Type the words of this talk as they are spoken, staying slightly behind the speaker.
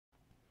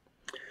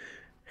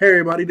Hey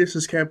everybody, this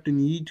is Captain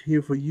Yeet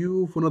here for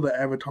you for another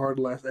Avatar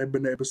The Last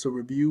Airbender episode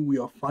review. We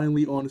are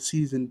finally on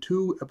Season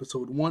 2,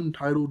 Episode 1,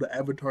 titled The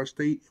Avatar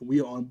State, and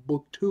we are on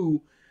Book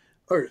 2,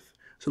 Earth.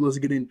 So let's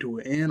get into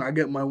it. And I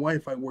got my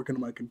Wi-Fi working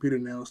on my computer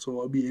now, so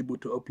I'll be able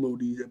to upload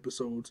these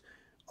episodes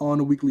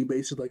on a weekly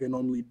basis like I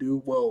normally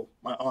do. Well,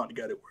 my aunt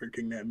got it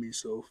working, not me,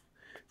 so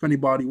if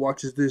anybody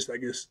watches this, I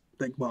guess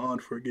thank my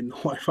aunt for getting the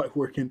Wi-Fi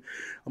working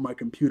on my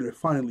computer.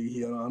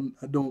 Finally,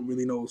 I don't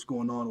really know what's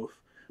going on with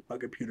my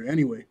computer.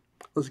 Anyway,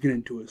 let's get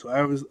into it. So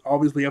I was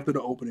obviously after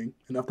the opening,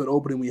 and after the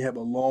opening we have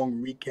a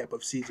long recap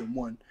of season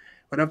one.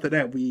 But after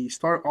that, we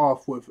start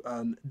off with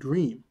a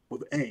dream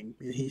with Aang,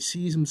 and he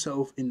sees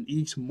himself in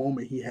each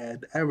moment he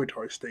had the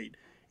Avatar state,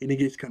 and he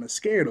gets kind of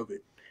scared of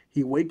it.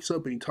 He wakes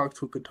up and he talks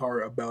to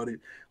Katara about it.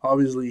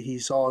 Obviously, he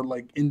saw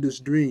like in this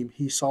dream,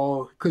 he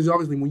saw because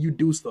obviously when you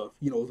do stuff,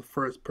 the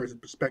first person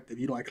perspective,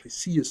 you don't actually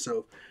see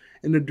yourself.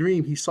 In the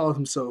dream, he saw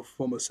himself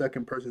from a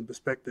second person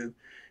perspective,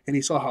 and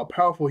he saw how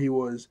powerful he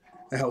was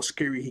and how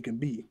scary he can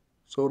be.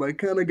 So that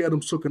kind of got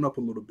him shooken up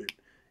a little bit.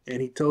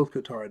 And he tells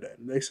Katara that,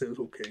 and they say it's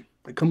okay.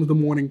 It comes the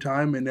morning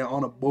time, and they're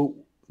on a boat.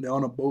 They're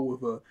on a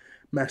boat with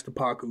Master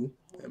Paku,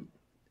 and,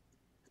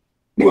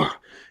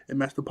 and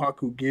Master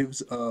Paku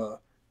gives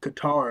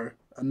Katara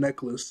a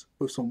necklace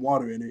with some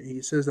water in it.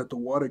 He says that the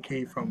water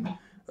came from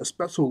a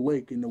special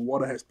lake, and the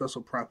water has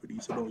special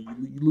properties, so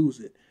you lose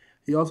it.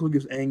 He also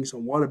gives Aang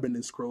some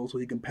waterbending scrolls so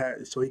he can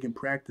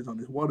practice on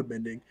his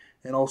waterbending,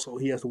 and also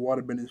he has the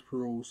waterbending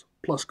scrolls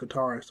plus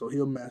Katara, so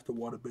he'll master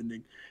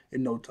waterbending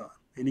in no time.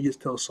 And he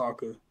just tells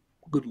Sokka,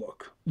 "Good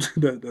luck."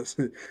 That's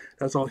it.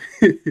 That's all.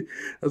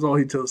 That's all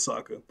he tells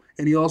Sokka.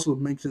 And he also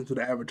mentions to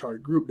the Avatar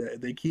group that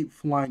if they keep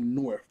flying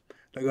north,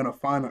 they're gonna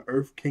find an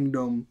Earth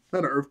Kingdom,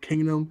 not an Earth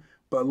Kingdom,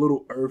 but a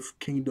little Earth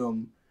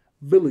Kingdom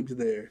village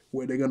there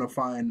where they're gonna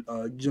find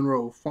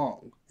General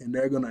Fong, and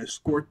they're gonna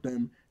escort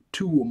them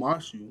to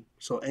Wamashu,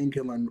 so Aang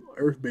can learn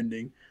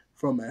earthbending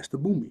from Master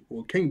Bumi,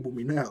 or King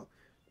Bumi now.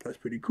 That's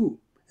pretty cool.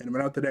 And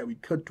right after that, we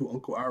cut to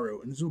Uncle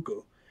Iroh and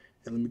Zuko.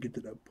 And let me get to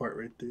that part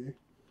right there.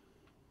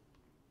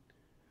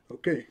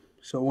 Okay,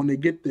 so when they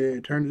get there,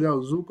 it turns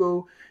out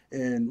Zuko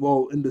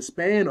well, in the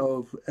span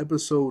of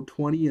episode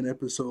 20 and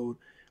episode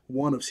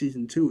 1 of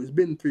season 2, it's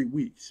been 3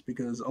 weeks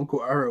because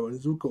Uncle Iroh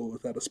and Zuko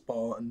was at a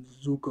spa, and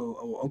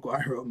Uncle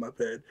Iroh, my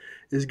bad,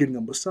 is getting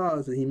a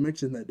massage, and he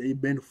mentioned that they've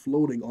been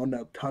floating on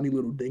that tiny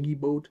little dinghy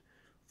boat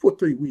for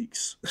 3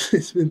 weeks.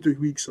 It's been 3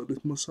 weeks, so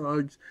this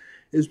massage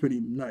is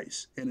pretty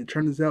nice. And it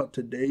turns out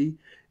today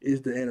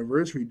is the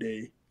anniversary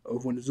day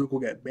of when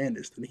Zuko got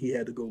banished, and he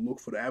had to go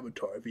look for the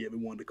Avatar if he ever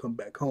wanted to come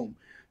back home.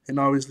 And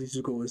obviously,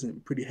 Zuko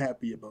isn't pretty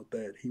happy about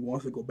that. He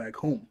wants to go back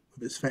home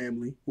with his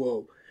family.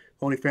 Well,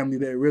 the only family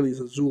there really is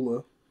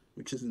Azula,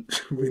 which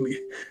isn't really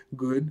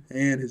good,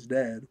 and his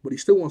dad. But he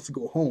still wants to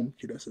go home.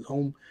 That's his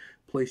home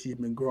place. He's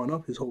been growing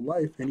up his whole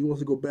life, and he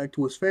wants to go back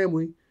to his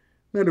family.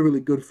 Not a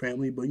really good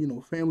family, but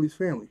family's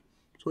family.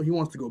 So he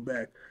wants to go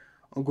back.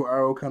 Uncle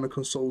Iroh kind of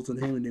consoles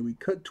him, and then we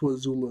cut to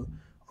Azula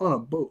on a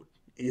boat.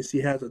 And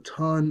she has a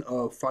ton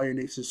of Fire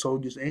Nation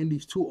soldiers and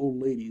these two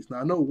old ladies. Now,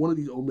 I know one of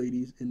these old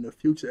ladies in the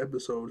future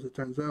episodes, it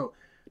turns out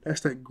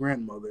that's that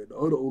grandmother. The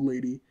other old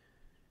lady,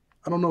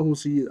 I don't know who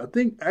she is. I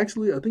think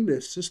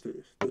they're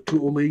sisters. The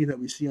two old ladies that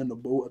we see on the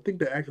boat, I think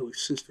they're actually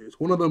sisters.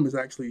 One of them is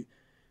actually,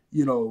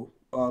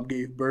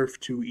 gave birth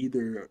to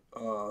either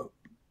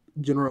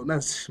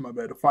that's my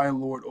bad, the Fire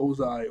Lord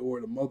Ozai or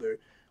the mother.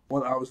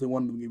 One of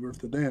them gave birth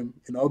to them,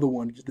 and the other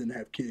one just didn't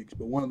have kids.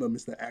 But one of them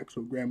is the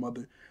actual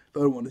grandmother.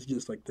 The other one is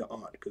just like the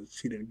aunt because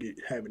she didn't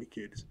have any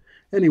kids.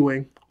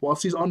 Anyway, while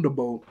she's on the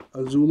boat,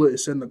 Azula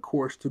is setting a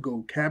course to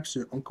go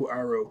capture Uncle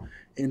Iroh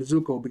and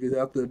Zuko because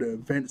after the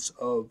events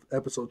of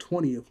episode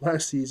 20 of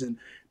last season,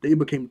 they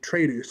became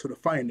traitors to the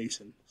Fire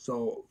Nation.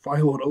 So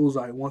Fire Lord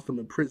Ozai wants them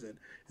in prison,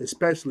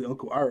 especially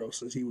Uncle Iroh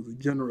since he was a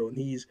general and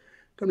he's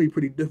gonna be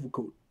pretty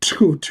difficult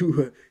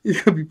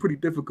he's gonna be pretty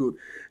difficult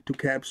to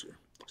capture.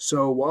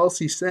 So while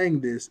she's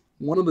saying this,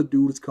 one of the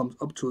dudes comes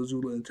up to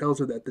Azula and tells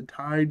her that the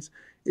tides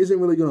isn't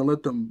really going to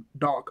let them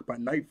dock by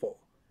nightfall.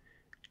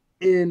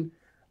 And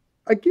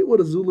I get what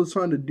Azula's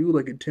trying to do,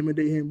 like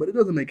intimidate him, but it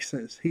doesn't make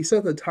sense. He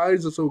said the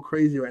tides are so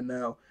crazy right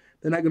now,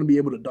 they're not going to be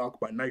able to dock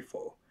by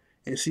nightfall.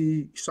 And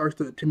she starts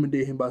to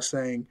intimidate him by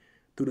saying,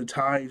 "Do the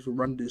tides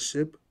run this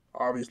ship?"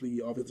 Obviously,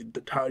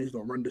 the tides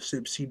don't run the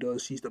ship. She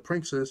does. She's the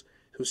princess.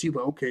 So she's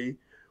like, "Okay,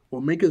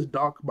 well, make us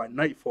dock by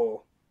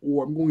nightfall,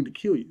 or I'm going to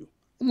kill you."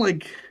 I'm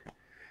like,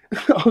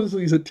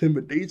 obviously it's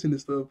intimidation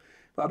and stuff,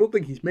 but I don't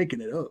think he's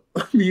making it up.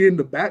 I mean, in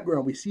the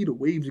background, we see the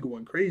waves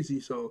going crazy,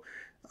 so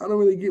I don't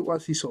really get why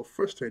she's so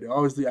frustrated.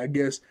 Obviously, I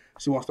guess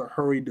she wants to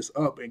hurry this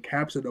up and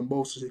capture them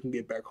both so she can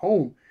get back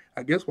home.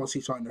 I guess why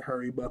she's trying to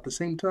hurry, but at the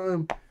same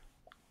time,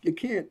 you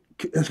can't.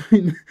 I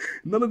mean,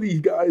 none of these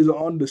guys are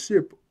on the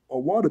ship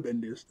or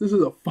waterbenders. This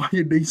is a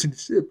Fire Nation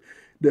ship.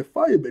 They're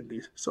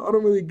firebenders, so I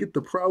don't really get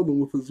the problem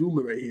with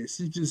Azula right here.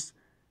 She's just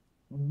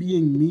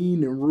being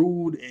mean and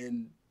rude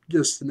and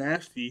just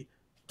nasty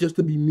just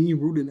to be mean,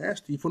 rude, and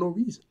nasty for no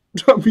reason.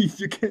 I mean,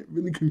 you can't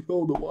really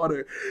control the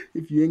water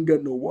if you ain't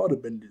got no water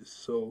benders.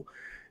 So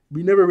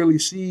we never really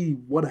see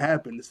what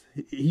happens.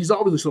 He's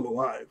obviously still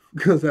alive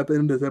because at the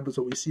end of this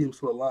episode, we see him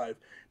still alive.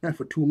 Not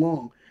for too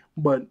long,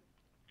 but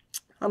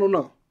I don't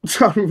know.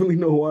 I don't really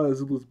know why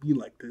this was being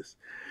like this.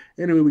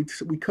 Anyway,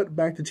 we cut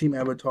back to Team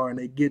Avatar and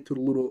they get to the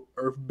little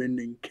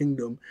earthbending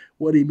kingdom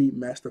where they meet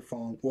Master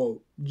Fong,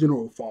 well,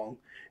 General Fong.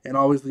 And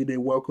obviously they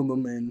welcome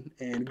them in,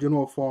 and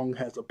General Fong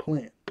has a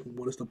plan. And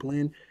what is the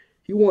plan?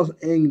 He wants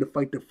Aang to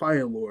fight the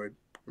Fire Lord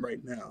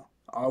right now.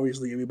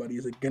 Obviously, everybody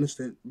is against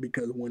it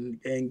because when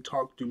Aang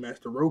talked to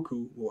Master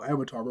Roku, or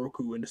Avatar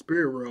Roku, in the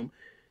spirit room,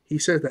 he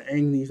says that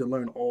Aang needs to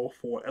learn all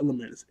four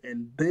elements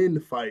and then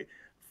fight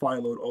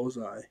Fire Lord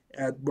Ozai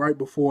right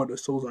before the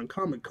Sozan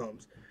comet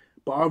comes.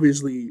 But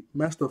obviously,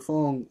 Master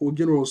Fong, or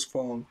General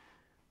Fong,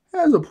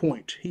 has a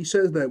point. He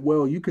says that,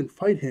 well, you can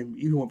fight him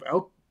even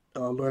without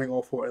learning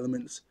all four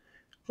elements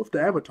of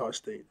the Avatar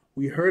state.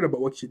 We heard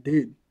about what you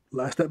did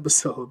last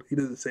episode. He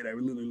doesn't say that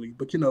literally,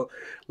 but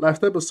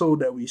last episode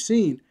that we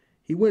seen,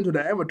 he went to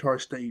the Avatar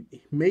state,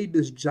 he made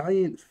this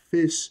giant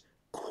fish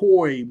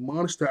koi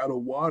monster out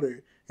of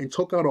water, and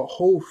took out a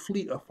whole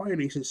fleet of Fire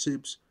Nation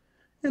ships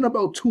in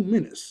about 2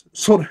 minutes.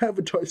 So the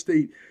Avatar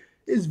state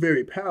is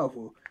very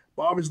powerful.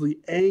 But obviously,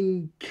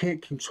 Aang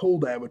can't control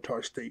the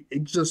Avatar state.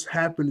 It just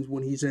happens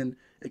when he's in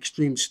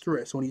extreme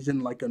stress, when he's in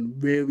like a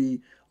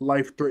very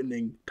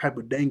life-threatening type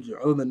of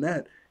danger. Other than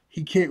that,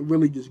 he can't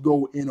really just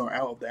go in or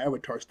out of the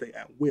Avatar state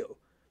at will.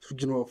 So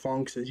General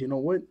Fong says, you know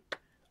what?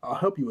 I'll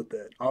help you with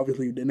that.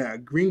 Obviously, they're not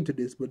agreeing to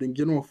this, but then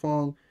General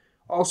Fong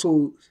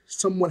also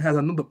somewhat has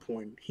another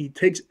point. He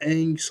takes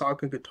Aang,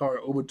 Sokka, and Katara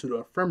over to the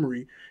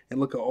infirmary and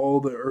look at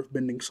all the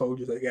earthbending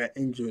soldiers that got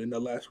injured in the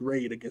last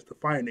raid against the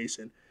Fire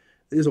Nation.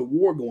 There's a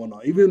war going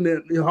on. Even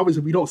that,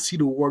 obviously, we don't see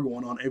the war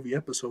going on every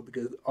episode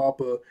because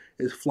Appa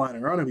is flying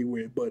around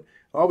everywhere. But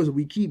obviously,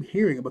 we keep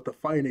hearing about the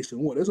Fire Nation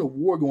war. There's a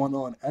war going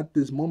on at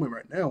this moment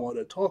right now while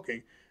they're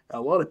talking.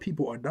 A lot of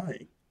people are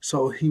dying.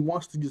 So he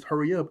wants to just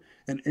hurry up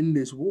and end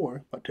this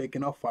war by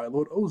taking out Fire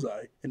Lord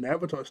Ozai. And the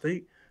Avatar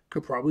state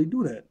could probably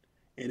do that.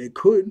 And it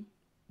could,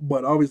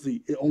 but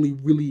obviously, it only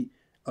really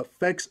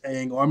affects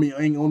Aang. Or, I mean,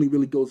 Aang only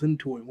really goes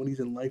into it when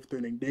he's in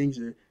life-threatening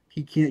danger.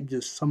 He can't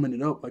just summon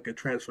it up like a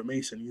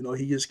transformation.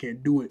 He just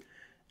can't do it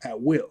at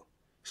will.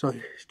 So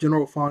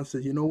General Fong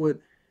says, you know what?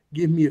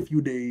 Give me a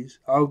few days.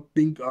 I'll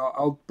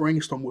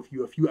brainstorm with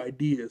you a few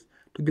ideas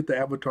to get the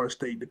Avatar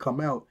state to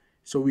come out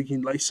so we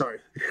can, sorry,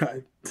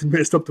 I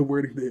messed up the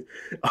wording there.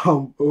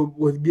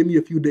 Give me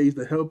a few days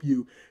to help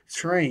you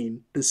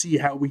train to see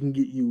how we can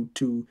get you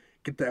to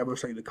get the Avatar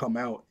state to come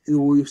out. It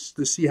was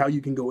to see how you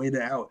can go in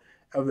and out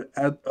of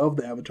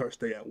the Avatar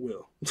state at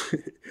will.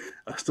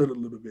 I stood a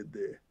little bit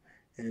there.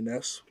 And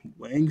that's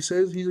Aang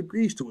says he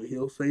agrees to it.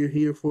 He'll stay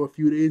here for a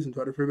few days and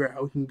try to figure out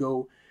how he can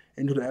go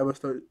into the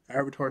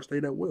Avatar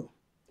state at will.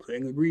 So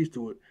Aang agrees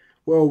to it.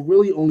 Well,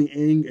 really only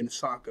Aang and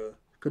Sokka.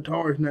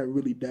 Katara is not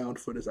really down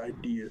for this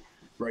idea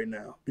right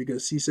now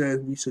because he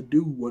said we should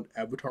do what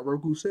Avatar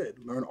Roku said.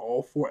 Learn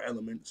all four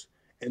elements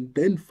and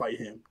then fight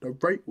him the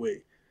right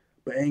way.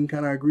 But Aang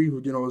kind of agrees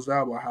with General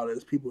Zhao about how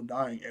there's people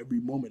dying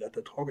every moment that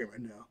they're talking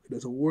right now.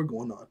 There's a war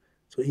going on.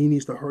 So he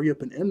needs to hurry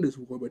up and end this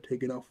war by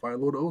taking out Fire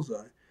Lord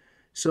Ozai.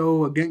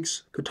 So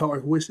against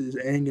Katara's wishes,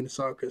 Aang and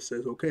Sokka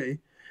says okay,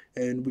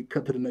 and we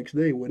cut to the next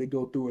day where they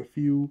go through a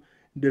few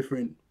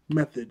different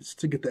methods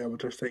to get the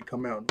Avatar state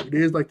come out.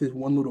 There's like this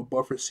one little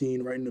buffer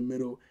scene right in the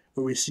middle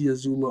where we see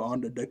Azula on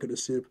the deck of the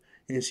ship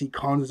and she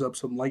conjures up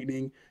some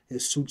lightning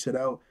and shoots it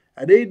out.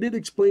 And they did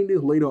explain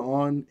this later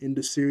on in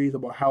the series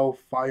about how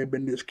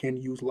firebenders can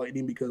use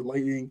lightning because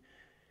lightning,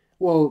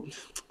 well,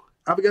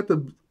 I forgot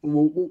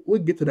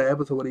we'll get to the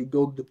episode where they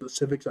go to the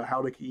specifics of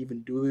how they can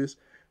even do this.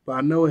 But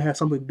I know it has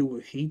something to do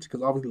with heat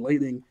because obviously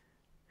lightning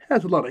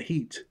has a lot of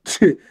heat.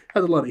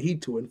 Has a lot of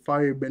heat to it. And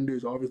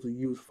firebenders obviously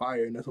use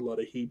fire, and that's a lot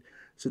of heat.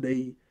 So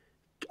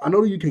I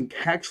know that you can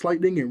catch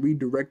lightning and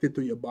redirect it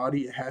through your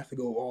body. It has to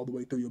go all the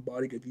way through your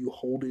body. If you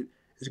hold it,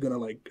 it's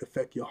gonna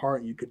affect your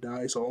heart and you could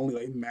die. So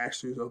only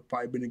masters of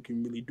firebending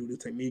can really do the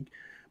technique.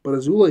 But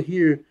Azula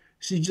here,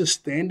 she's just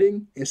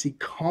standing and she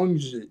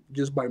conjures it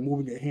just by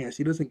moving her hands.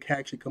 She doesn't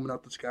catch it coming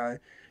out the sky.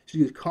 She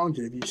just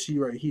conjures it. If you see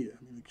right here,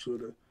 let me make sure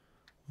the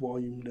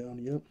volume down.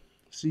 Yep.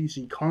 See,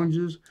 she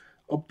conjures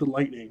up the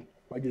lightning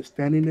by just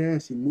standing there.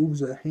 She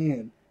moves her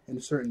hand in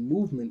certain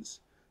movements,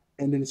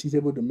 and then she's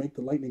able to make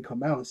the lightning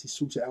come out, and she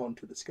shoots it out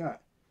into the sky.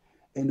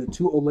 And the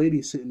two old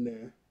ladies sitting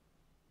there,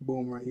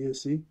 boom, right here.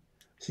 See,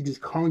 she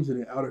just conjured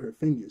it out of her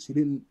fingers. She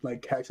didn't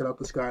catch it out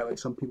the sky like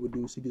some people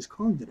do. She just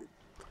conjured it.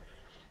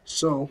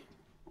 So,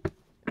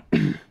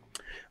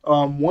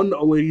 one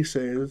old lady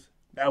says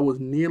that was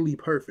nearly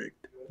perfect.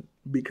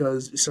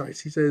 Because,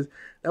 she says,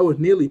 that was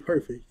nearly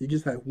perfect. You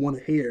just have one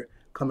hair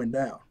coming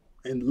down.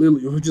 And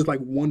literally, it was just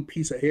one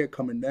piece of hair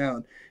coming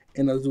down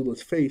in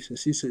Azula's face. And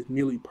she says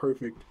nearly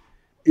perfect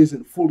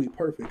isn't fully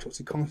perfect. So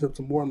she comes up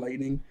some more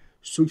lightning,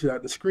 shoots it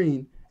at the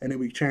screen, and then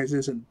we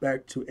transition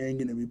back to Aang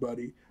and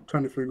everybody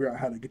trying to figure out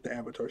how to get the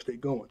Avatar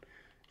state going.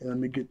 And let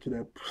me get to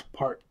that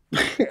part.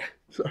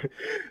 Sorry.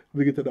 Let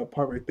me get to that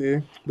part right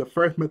there. The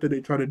first method they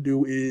try to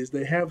do is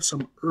they have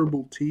some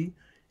herbal tea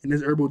and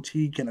this herbal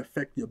tea can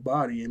affect your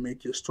body and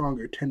make you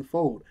stronger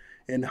tenfold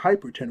and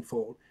hyper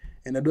tenfold.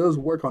 And it does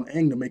work on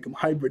Aang to make him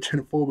hyper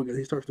tenfold because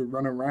he starts to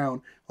run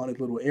around on his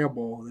little air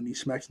ball and he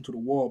smacks into the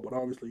wall, but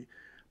obviously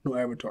no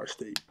avatar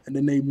state. And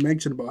then they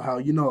mention about how,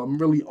 I'm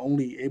really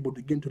only able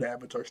to get into the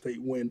avatar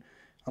state when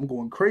I'm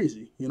going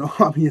crazy. I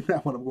mean,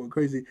 not when I'm going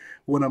crazy,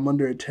 when I'm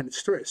under intense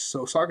stress.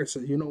 So Sokka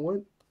says, you know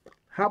what?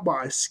 How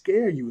about I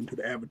scare you into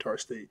the avatar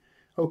state?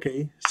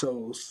 Okay,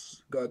 so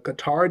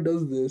Katara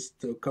does this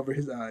to cover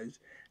his eyes.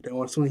 Then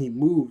as soon as he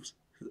moves,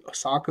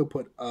 Sokka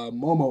put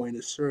Momo in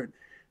his shirt,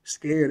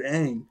 scared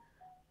Aang.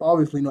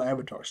 Obviously, no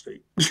avatar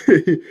state.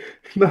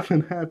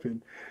 Nothing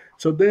happened.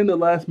 So then the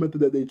last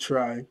method that they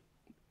try,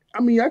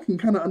 I mean, I can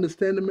kind of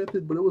understand the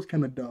method, but it was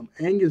kind of dumb.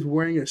 Aang is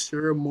wearing a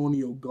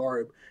ceremonial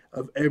garb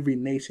of every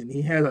nation.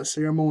 He has a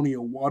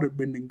ceremonial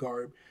water-bending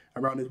garb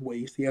around his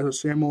waist. He has a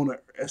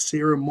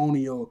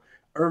ceremonial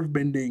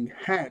earth-bending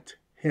hat.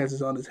 He has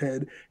this on his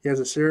head. He has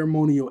a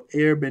ceremonial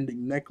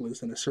air-bending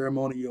necklace and a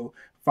ceremonial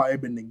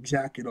fire-bending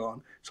jacket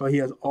on. So he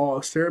has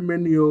all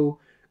ceremonial.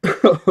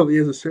 He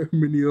has a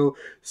ceremonial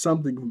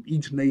something from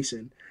each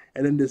nation.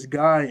 And then this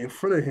guy in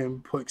front of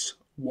him puts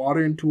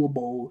water into a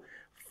bowl,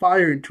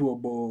 fire into a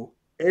bowl,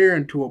 air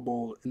into a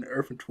bowl, and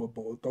earth into a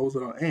bowl. Those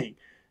are on Aang.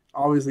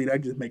 Obviously,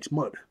 that just makes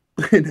mud.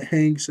 And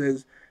Aang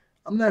says,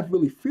 I'm not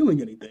really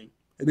feeling anything.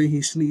 And then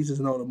he sneezes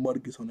and all the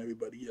mud gets on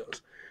everybody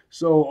else.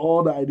 So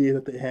all the ideas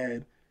that they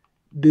had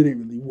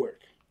didn't really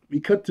work. We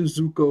cut to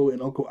Zuko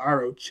and Uncle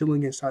Iroh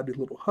chilling inside this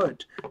little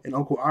hut, and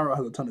Uncle Iroh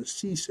has a ton of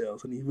sea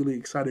cells, and he's really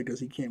excited because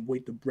he can't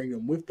wait to bring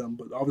them with them.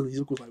 But obviously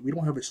Zuko's like, we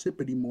don't have a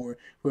ship anymore.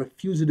 We're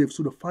fugitives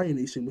to the Fire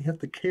Nation. We have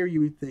to carry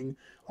everything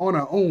on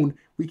our own.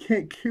 We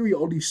can't carry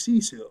all these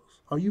sea cells.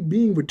 Are you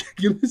being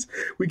ridiculous?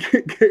 We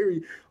can't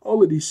carry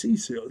all of these sea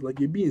cells. Like,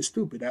 you're being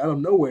stupid. Out of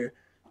nowhere,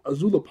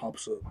 Azula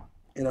pops up,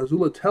 and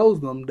Azula tells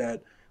them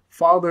that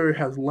Father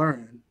has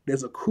learned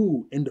there's a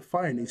coup in the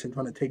Fire Nation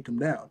trying to take them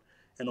down.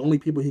 And the only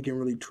people he can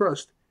really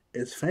trust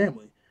is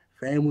family.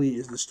 Family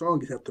is the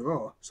strongest after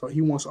all. So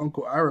he wants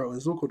Uncle Iroh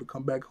and Zuko to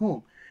come back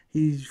home.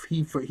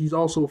 He's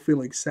also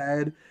feeling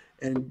sad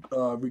and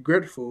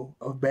regretful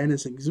of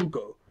banishing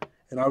Zuko.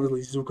 And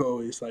obviously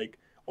Zuko is like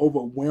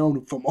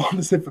overwhelmed from all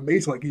this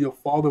information. Like, your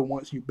father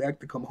wants you back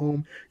to come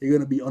home. You're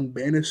gonna be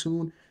unbanished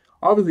soon.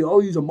 Obviously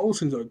all these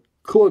emotions are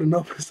clouding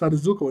up inside of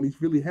Zuko, and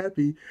he's really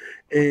happy.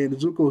 And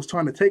Zuko is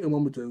trying to take a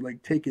moment to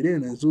like take it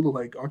in. And Zula's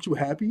like, "Aren't you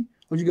happy?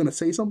 Aren't you gonna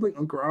say something?"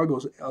 Uncle Iroh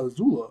goes,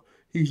 "Zula,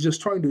 he's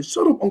just trying to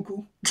shut up,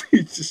 Uncle."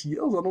 He just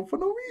yells at him for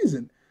no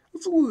reason.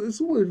 Zula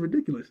is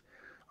ridiculous.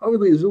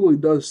 Obviously, Zula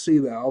does see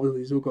that.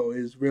 Obviously, Zuko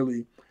is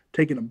really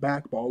taken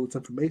aback by all this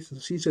information.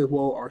 So she says,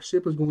 "Well, our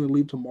ship is going to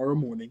leave tomorrow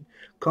morning.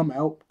 Come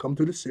out, come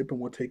to the ship,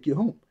 and we'll take you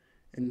home."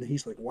 And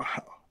he's like, "Wow,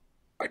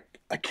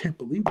 I can't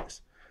believe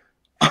this.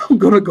 I'm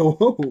gonna go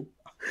home.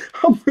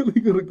 I'm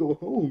really gonna go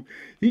home."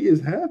 He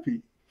is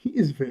happy. He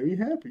is very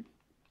happy.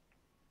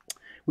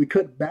 We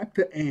cut back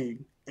to Aang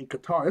and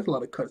Katara. There's a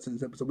lot of cuts in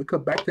this episode. We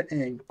cut back to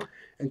Aang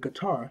and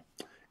Katara.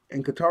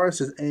 And Katara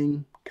says,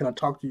 "Aang, can I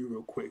talk to you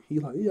real quick?"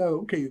 He's like, "Yeah,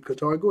 okay,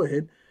 Katara, go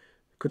ahead."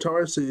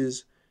 Katara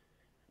says,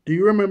 "Do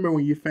you remember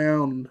when you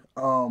found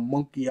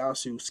Monkey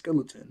Yasu's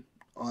skeleton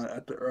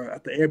at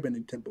the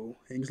Airbending temple?"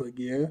 And he's like,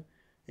 "Yeah."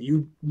 "And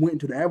you went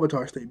into the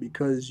Avatar state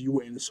because you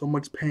were in so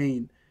much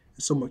pain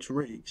and so much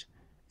rage.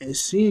 And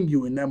seeing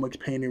you in that much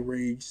pain and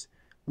rage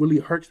really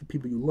hurts the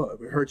people you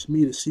love. It hurts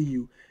me to see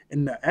you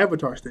in the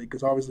Avatar state,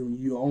 because obviously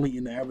when you're only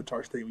in the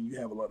Avatar state when you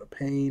have a lot of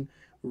pain,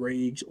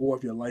 rage, or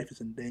if your life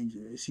is in danger.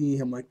 And seeing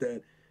him like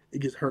that, it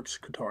just hurts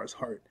Katara's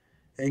heart."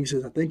 And he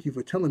says, "I thank you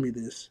for telling me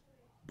this,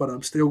 but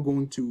I'm still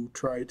going to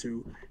try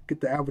to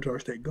get the Avatar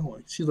state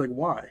going." She's like,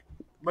 "Why?"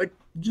 Like,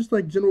 just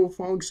like General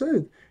Fong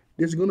said,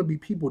 there's going to be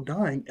people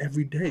dying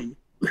every day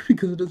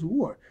because of this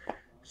war.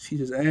 She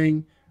says,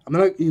 "Aang, I'm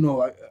not,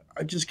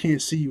 I just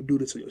can't see you do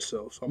this to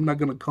yourself. So I'm not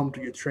going to come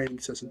to your training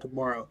session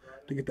tomorrow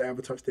to get the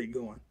Avatar state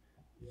going."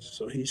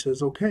 So he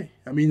says, "Okay."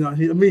 He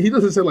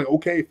doesn't say like,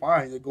 "Okay,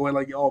 fine." Go ahead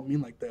like y'all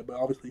mean like that. But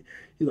obviously,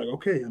 he's like,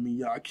 "Okay,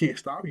 yeah, I can't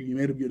stop you. You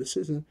made up your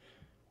decision.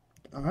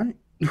 All right."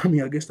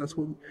 I guess that's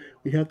what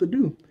we have to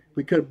do.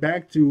 We cut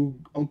back to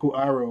Uncle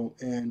Iroh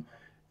and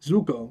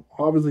Zuko.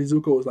 Obviously,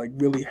 Zuko is like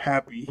really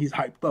happy. He's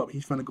hyped up.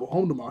 He's gonna go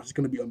home tomorrow. He's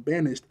gonna be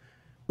unbanished.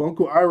 But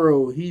Uncle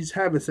Iroh, he's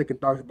having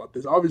second thoughts about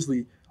this.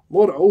 Obviously,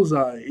 Lord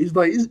Ozai,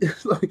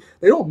 it's like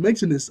they don't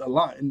mention this a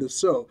lot in the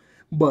show,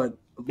 but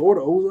Lord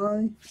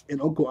Ozai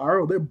and Uncle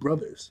Iroh, they're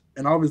brothers.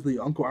 And obviously,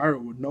 Uncle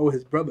Iroh would know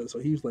his brother, so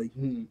he was like,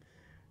 being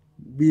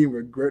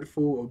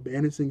regretful of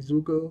banishing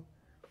Zuko.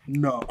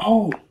 No.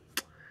 Oh,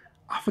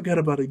 I forgot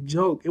about a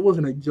joke. It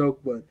wasn't a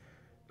joke, but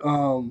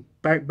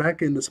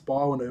back in the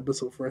spa when the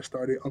episode first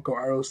started, Uncle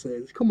Iroh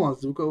says, "Come on,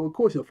 Zuko. Of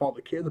course your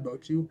father cares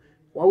about you.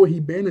 Why would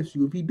he banish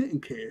you if he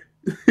didn't care?"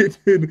 And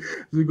then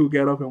Zuko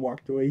got up and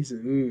walked away. He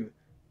said, "Ugh,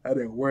 I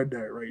didn't word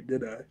that right,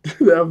 did I?"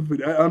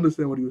 I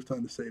understand what he was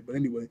trying to say, but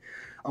anyway,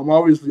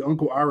 obviously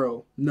Uncle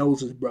Iroh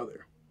knows his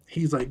brother.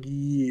 He's like,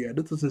 "Yeah,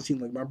 this doesn't seem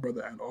like my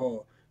brother at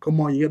all. Come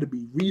on, you got to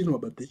be reasonable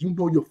about this. You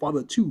know your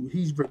father too.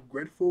 He's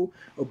regretful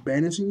of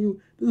banishing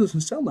you. This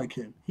doesn't sound like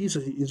him.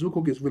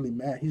 Izuku gets really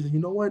mad. He says, you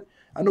know what?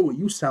 I know what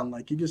you sound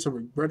like. You're just a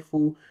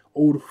regretful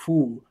old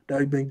fool that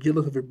has been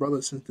jealous of your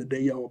brother since the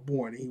day y'all were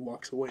born. And he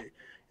walks away.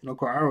 And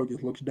Uncle Iroh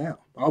just looks down.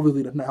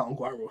 Obviously, that's not how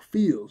Uncle Iroh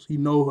feels. He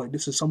knows like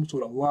this is some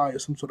sort of lie or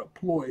some sort of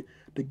ploy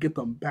to get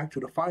them back to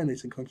the Fire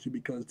Nation country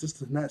because this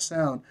does not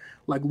sound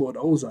like Lord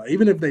Ozai.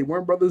 Even if they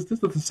weren't brothers, this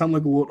doesn't sound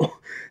like Lord.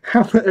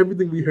 After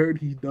everything we heard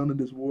he's done in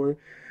this war,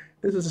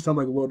 this doesn't sound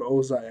like Lord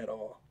Ozai at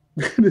all.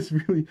 This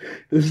really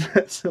does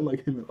not sound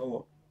like him at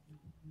all.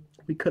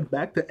 We cut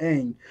back to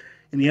Aang,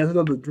 and he has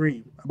another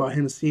dream about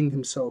him seeing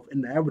himself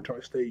in the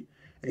Avatar state,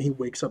 and he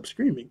wakes up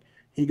screaming.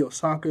 He goes,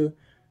 Sokka,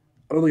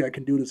 I don't think I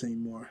can do this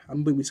anymore. I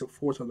don't think we should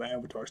force on the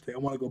Avatar state. I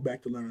want to go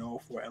back to learning all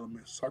four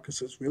elements. Sokka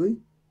says, really?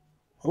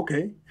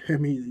 Okay. I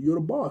mean, you're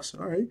the boss.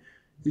 All right.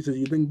 He says,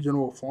 you think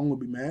General Fong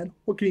would be mad?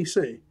 What can he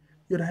say?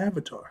 You're the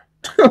Avatar.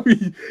 I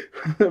mean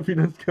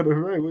that's kind of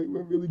right.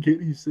 What really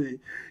can he say?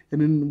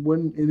 And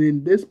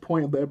in this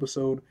point of the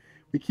episode,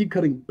 we keep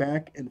cutting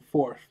back and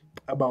forth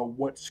about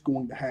what's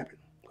going to happen.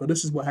 So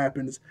this is what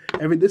happens.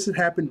 This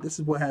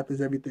is what happens.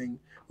 Everything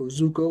with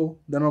Zuko.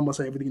 Then I'm gonna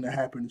say everything that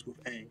happens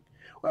with Aang.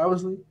 Well,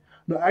 obviously,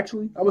 no,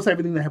 actually, I'm gonna say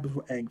everything that happens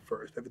with Aang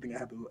first. Everything that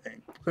happens with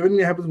Aang. So everything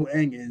that happens with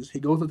Aang is he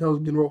goes to tell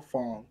General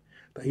Fong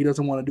that he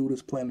doesn't want to do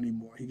this plan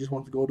anymore. He just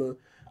wants to go to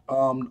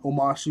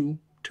Omashu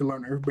to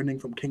learn earthbending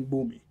from King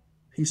Bumi.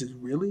 He says,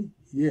 really?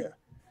 Yeah.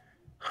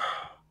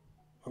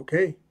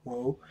 Okay,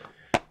 well,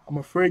 I'm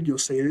afraid you'll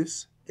say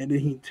this. And then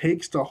he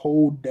takes the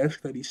whole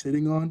desk that he's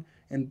sitting on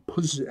and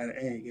pushes it at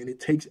Aang. And it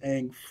takes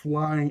Aang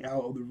flying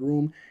out of the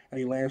room and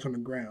he lands on the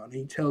ground.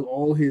 And he tells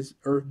all his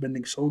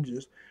earthbending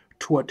soldiers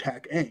to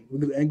attack Aang.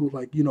 Because Aang was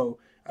like,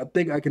 I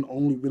think I can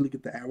only really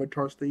get the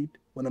Avatar state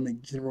when I'm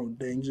in general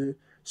danger.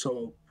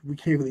 So we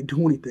can't really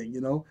do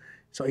anything.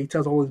 So he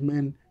tells all his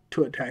men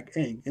to attack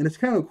Aang. And it's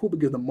kind of cool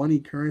because the money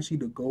currency,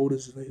 the gold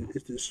is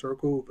this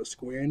circle with a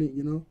square in it,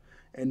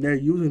 and they're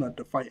using that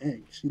to fight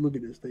Aang. See, look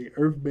at this. They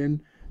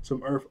earthbend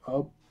some earth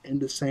up in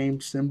the same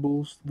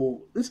symbols.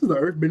 Well, this is the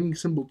earthbending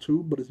symbol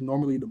too, but it's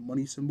normally the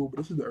money symbol, but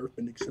this is the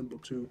earthbending symbol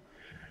too,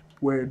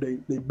 where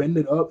they bend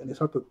it up and they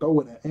start to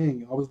throw it at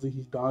Aang. Obviously,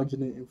 he's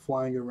dodging it and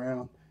flying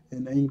around,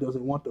 and Aang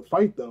doesn't want to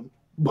fight them,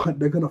 but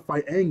they're going to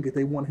fight Aang because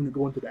they want him to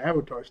go into the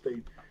Avatar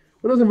state.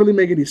 It doesn't really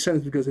make any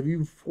sense because if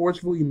you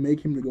forcefully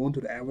make him to go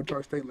into the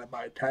Avatar state like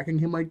by attacking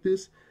him like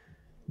this,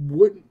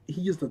 wouldn't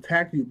he just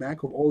attack you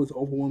back with all this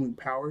overwhelming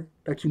power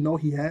that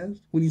he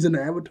has when he's in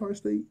the Avatar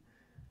state?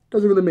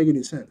 Doesn't really make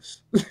any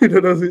sense.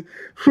 That doesn't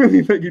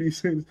really make any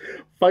sense.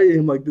 Fighting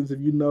him like this if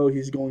you know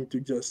he's going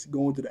to just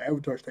go into the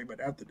Avatar state right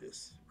after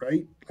this,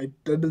 right? Like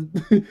that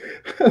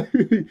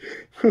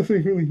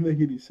doesn't really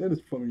make any sense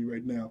for me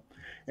right now.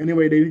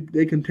 Anyway,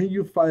 they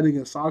continue fighting,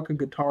 and Sokka and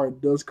Katara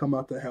does come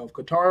out to help.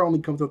 Katara only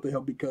comes out to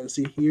help because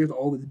she hears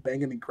all this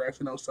banging and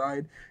crashing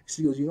outside.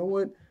 She goes, you know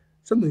what?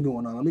 Something's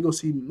going on. Let me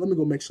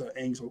go make sure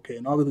Aang's okay.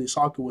 And obviously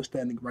Sokka was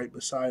standing right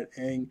beside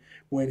Aang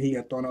when he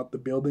got thrown out the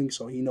building,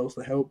 so he knows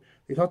to help.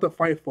 They start to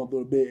fight for a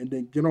little bit, and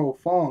then General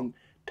Fong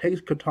takes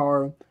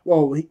Katara.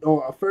 Well,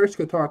 at first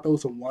Katara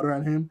throws some water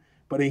at him,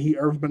 but then he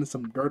earthbends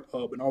some dirt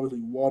up, and obviously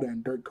water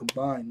and dirt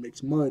combined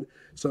makes mud,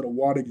 so the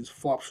water just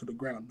flops to the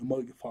ground. The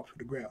mud just flops to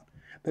the ground.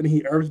 Then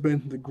he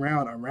earthbends the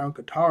ground around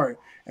Katara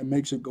and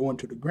makes it go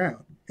into the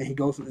ground. And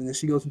then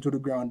she goes into the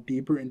ground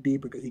deeper and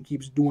deeper because he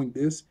keeps doing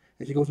this,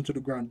 and she goes into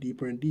the ground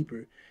deeper and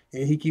deeper.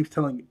 And he keeps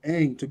telling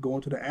Aang to go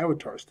into the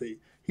Avatar state.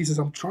 He says,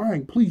 I'm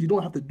trying, please, you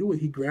don't have to do it.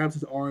 He grabs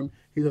his arm,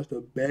 he starts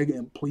to beg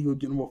and plead with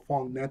General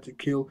Fong not to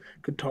kill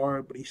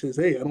Katara, but he says,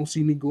 hey, I don't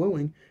see me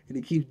glowing. And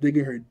he keeps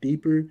digging her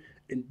deeper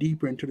and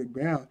deeper into the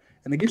ground.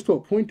 And it gets to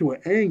a point to where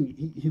Aang,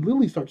 he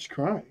literally starts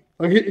crying.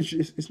 Like,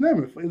 it's not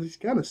even funny. It's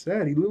kind of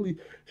sad. He literally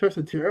starts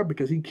to tear up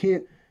because he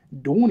can't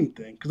do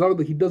anything. Because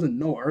obviously he doesn't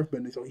know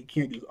earthbending, so he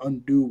can't just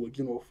undo what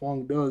General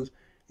Fong does.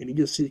 And he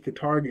just sees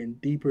Katara getting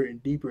deeper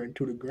and deeper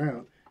into the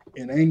ground.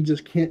 And Aang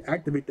just can't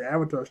activate the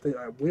Avatar state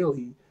at will.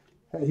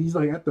 He's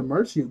like at the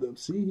mercy of them.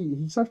 See,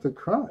 he starts to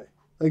cry.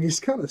 Like, it's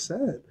kind of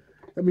sad.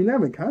 I mean, not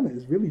even kind of.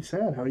 It's really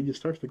sad how he just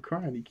starts to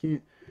cry and he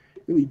can't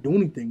really do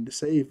anything to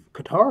save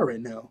Katara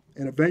right now.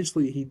 And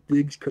eventually he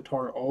digs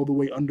Katara all the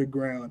way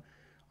underground.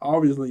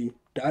 Obviously,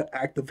 that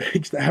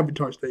activates the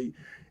Avatar state,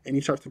 and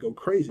he starts to go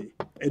crazy.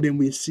 And then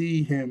we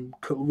see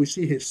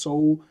his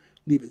soul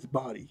leave his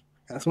body.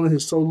 And as soon as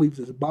his soul leaves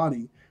his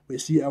body, we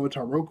see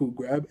Avatar Roku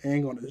grab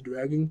Aang on his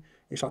dragon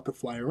and start to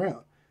fly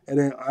around. And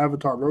then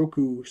Avatar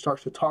Roku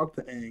starts to talk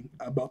to Aang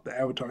about the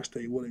Avatar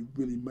state, what it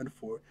really meant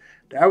for.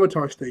 The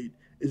Avatar state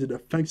is a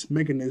defense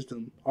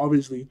mechanism,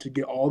 obviously, to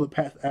get all the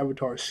past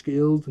Avatar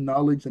skills,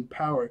 knowledge, and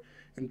power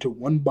into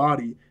one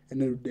body, and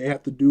then they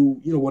have to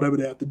do, whatever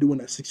they have to do in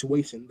that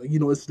situation. Like,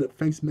 it's a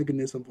defense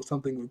mechanism for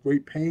something with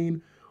great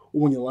pain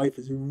or when your life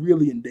is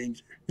really in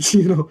danger.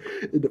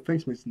 A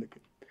defense mechanism.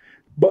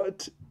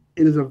 But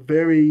it is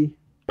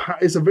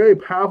it's a very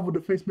powerful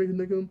defense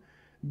mechanism.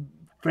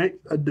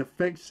 A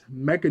defense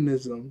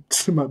mechanism.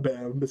 My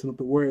bad, I'm messing up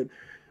the word.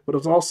 But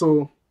it's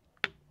also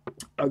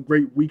a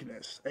great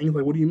weakness. And he's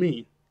like, what do you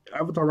mean?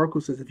 Avatar Roku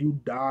says if you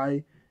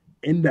die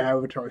in the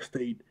Avatar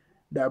state,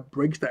 that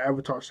breaks the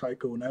Avatar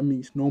cycle, and that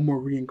means no more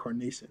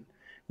reincarnation.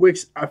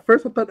 Which at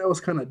first I thought that was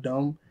kind of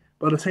dumb,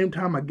 but at the same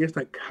time I guess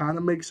that kind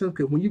of makes sense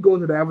because when you go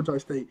into the Avatar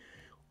state,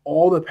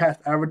 all the past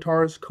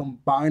avatars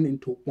combine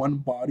into one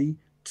body.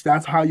 So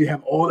that's how you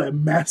have all that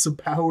massive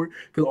power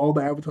because all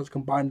the avatars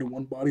combined into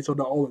one body, so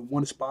they're all in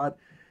one spot,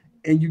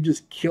 and you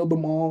just kill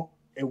them all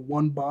in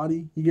one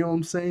body. You get what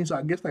I'm saying? So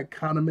I guess that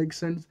kind of makes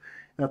sense.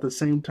 And at the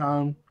same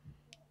time,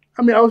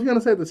 I mean, I was gonna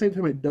say at the same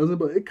time it doesn't,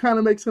 but it kind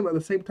of makes sense. At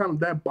the same time, if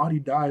that body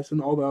dies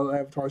and all the other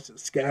avatars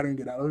just scatter and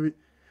get out of it,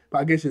 but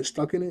I guess you're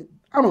stuck in it.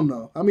 I don't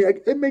know. I mean,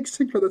 it makes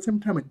sense, but at the same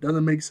time, it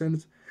doesn't make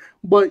sense.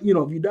 But you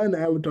know, if you die in the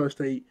avatar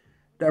state,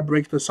 that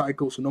breaks the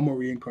cycle, so no more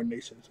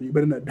reincarnation. So you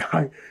better not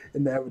die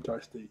in the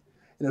avatar state.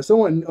 And if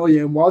someone, oh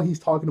yeah, and while he's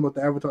talking about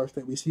the avatar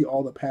state, we see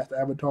all the past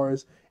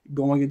avatars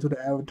going into the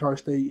avatar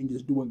state and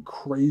just doing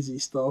crazy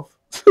stuff.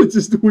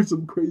 Just doing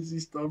some crazy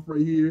stuff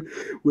right here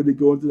when they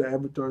go into the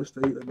avatar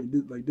state. I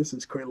mean, this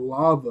is crazy.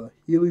 Lava.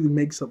 He really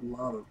makes up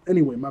lava.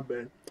 Anyway, my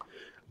bad.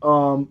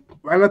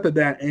 Right after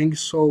that,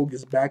 Aang's soul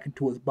gets back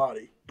into his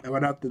body. And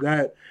right after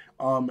that,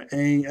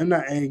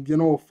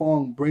 General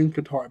Fong brings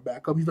Qatar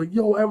back up. He's like,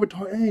 yo,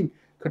 Avatar Aang,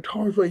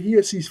 Qatar's right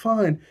here. She's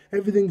fine.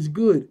 Everything's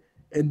good.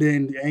 And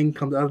then Aang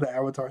comes out of the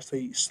Avatar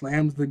state,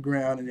 slams the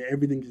ground, and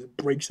everything just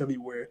breaks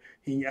everywhere.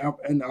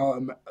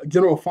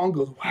 General Fong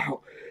goes,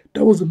 wow,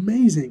 that was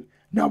amazing.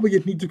 Now we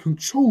just need to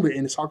control it.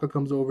 And Sokka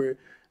comes over,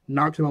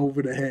 knocks him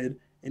over the head,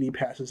 and he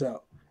passes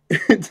out.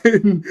 And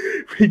then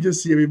we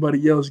just see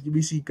everybody else.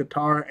 We see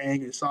Katara,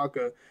 Aang, and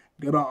Sokka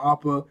get on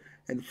Appa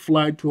and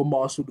fly to a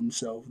mosul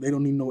themselves. They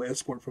don't need no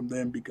escort from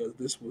them because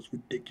this was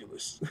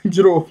ridiculous.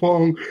 General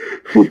Fong,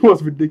 he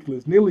was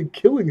ridiculous, nearly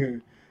killing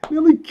her.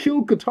 Nearly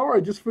killed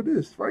Katara just for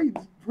this, right?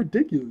 It's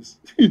ridiculous.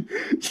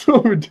 So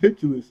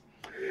ridiculous.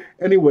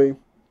 Anyway,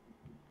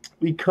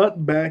 we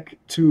cut back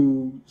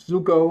to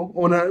Zuko.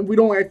 Oh, no, we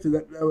don't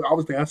actually.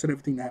 Obviously, I said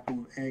everything that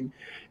happened with Aang.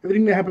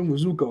 Everything that happened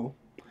with Zuko.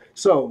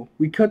 So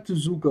we cut to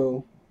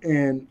Zuko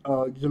and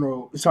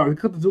we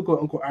cut to Zuko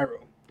and Uncle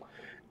Iroh.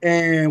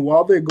 And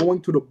while they're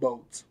going to the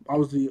boat,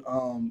 obviously,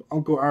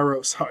 Uncle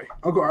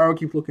Iroh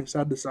keeps looking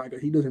side to side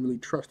because he doesn't really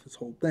trust this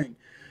whole thing.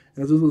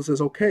 And Zuko says,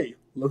 "Okay,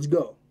 let's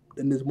go."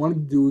 Then this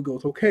one dude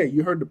goes, "Okay,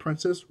 you heard the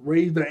princess.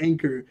 Raise the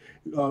anchor,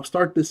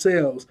 start the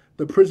sails.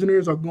 The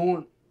prisoners are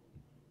going."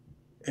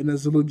 And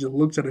Azula just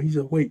looks at her. He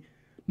says, "Wait,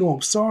 no,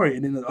 I'm sorry."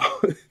 And then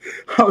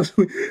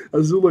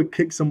Azula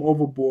kicks him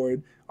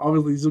overboard.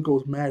 Obviously,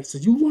 Zuko's mad.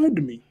 Says, "You lied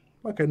to me.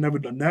 Like I'd never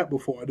done that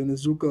before." Then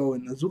Zuko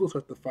and Azula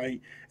start to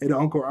fight. And then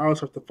Uncle Iroh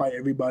starts to fight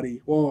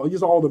everybody. Well,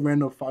 just all the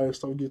random fire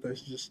soldiers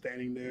that's just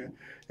standing there.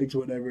 It's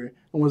whatever.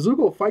 And when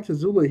Zuko fights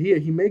Azula here,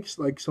 he makes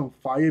like some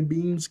fire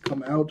beams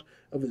come out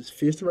of his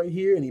fist right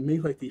here. And he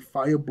makes like the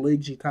fire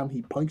blades each time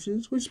he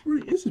punches.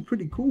 This is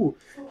pretty cool.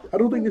 I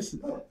don't think this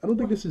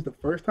is the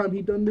first time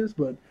he done this,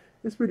 but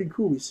it's pretty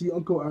cool. We see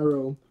Uncle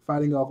Iroh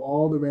fighting off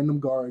all the random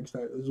guards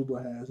that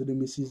Azula has. And then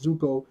we see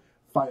Zuko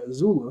fight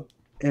Azula.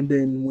 And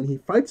then when he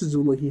fights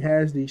Azula, he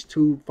has these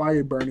two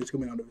fire burners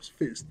coming out of his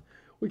fist,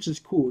 which is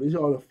cool. These are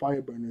all the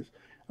fire burners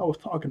I was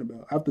talking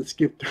about. I have to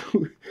skip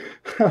through,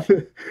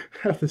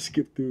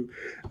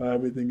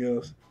 everything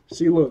else.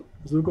 See, look,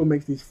 Zuko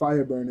makes these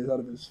fire burners out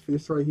of his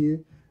fist right here,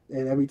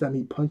 and every time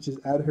he punches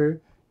at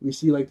her, we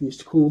see like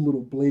these cool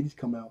little blades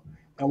come out.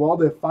 And while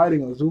they're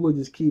fighting, Azula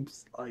just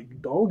keeps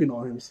like dogging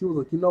on him. She was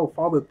like,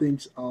 Father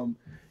thinks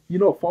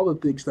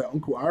that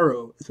Uncle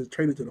Iroh is a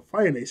traitor to the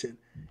Fire Nation,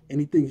 and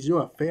he thinks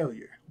you're a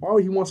failure. Why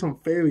would he want some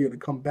failure to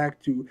come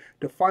back to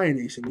the Fire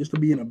Nation just to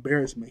be an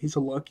embarrassment? He's to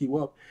lock you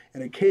up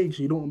in a cage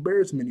so you don't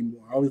embarrass him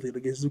anymore. Obviously,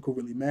 that gets Zuko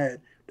really mad.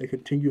 They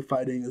continue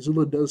fighting.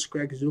 Azula does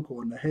crack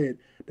Zuko in the head.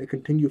 They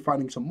continue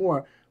fighting some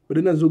more. But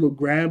then Azula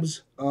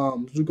grabs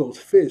Zuko's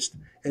fist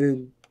and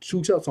then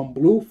shoots out some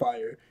blue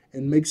fire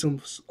and makes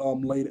him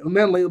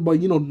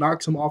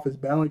knocks him off his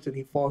balance and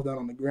he falls down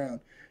on the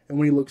ground. And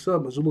when he looks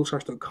up, Azula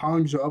starts to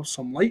conjure up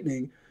some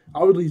lightning.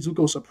 Obviously,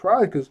 Zuko's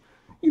surprised because,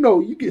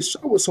 you get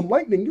shot with some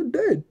lightning, you're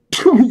dead.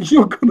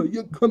 you're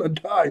gonna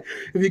die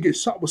if you get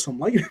shot with some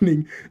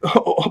lightning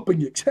up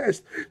in your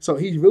chest. So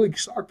he's really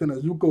shocked. And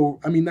Azula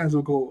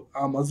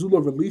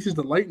releases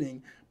the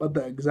lightning, but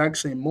the exact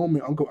same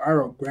moment, Uncle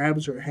Iroh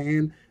grabs her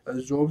hand,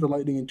 absorbs the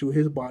lightning into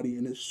his body,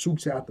 and it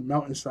shoots out the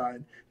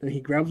mountainside. Then he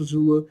grabs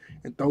Azula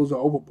and throws her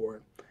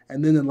overboard.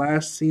 And then the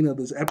last scene of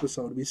this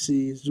episode, we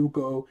see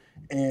Zuko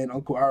and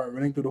Uncle Iroh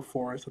running through the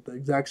forest at the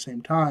exact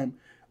same time.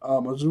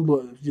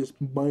 Azula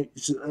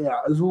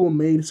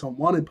made some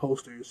wanted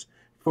posters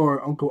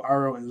for Uncle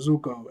Iroh and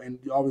Zuko, and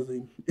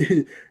obviously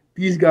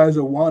these guys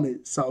are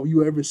wanted. So if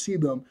you ever see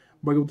them,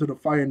 bring them to the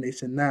Fire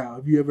Nation now.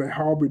 If you ever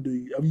harbor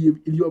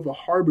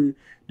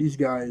these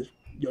guys,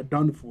 you're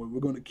done for. We're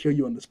going to kill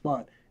you on the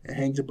spot. And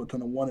hangs up a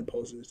ton of wanted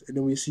posters. And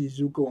then we see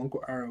Zuko and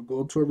Uncle Iroh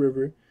go to a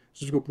river.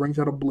 Zuko brings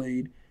out a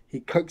blade. He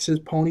cuts his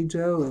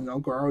ponytail, and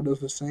Uncle Iroh does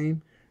the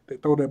same. They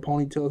throw their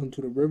ponytails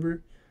into the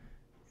river.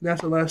 And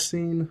that's the last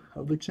scene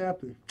of the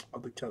chapter,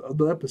 of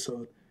the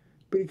episode.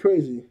 Pretty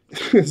crazy.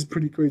 It's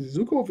pretty crazy.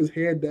 Zuko with his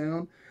hair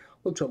down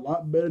looks a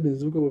lot better than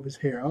Zuko with his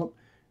hair out.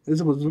 This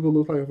is what Zuko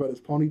looks like without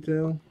his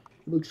ponytail.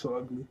 He looks so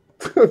ugly.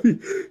 I mean,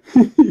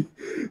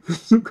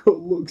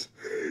 Zuko looks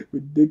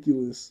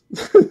ridiculous.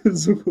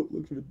 Zuko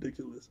looks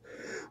ridiculous.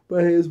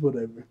 But hey, it's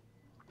whatever.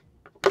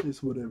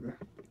 It's whatever.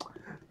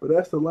 But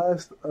that's the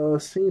last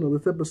scene of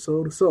this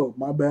episode. So,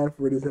 my bad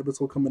for this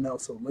episode coming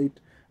out so late.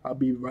 I'll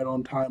be right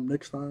on time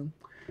next time.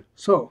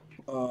 So,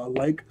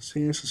 like,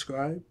 share, and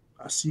subscribe.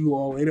 I see you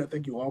all later. I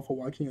thank you all for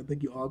watching. I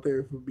thank you all out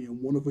there for being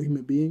wonderful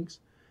human beings.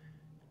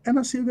 And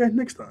I'll see you guys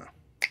next time.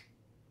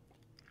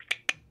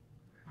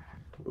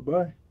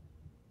 Bye-bye.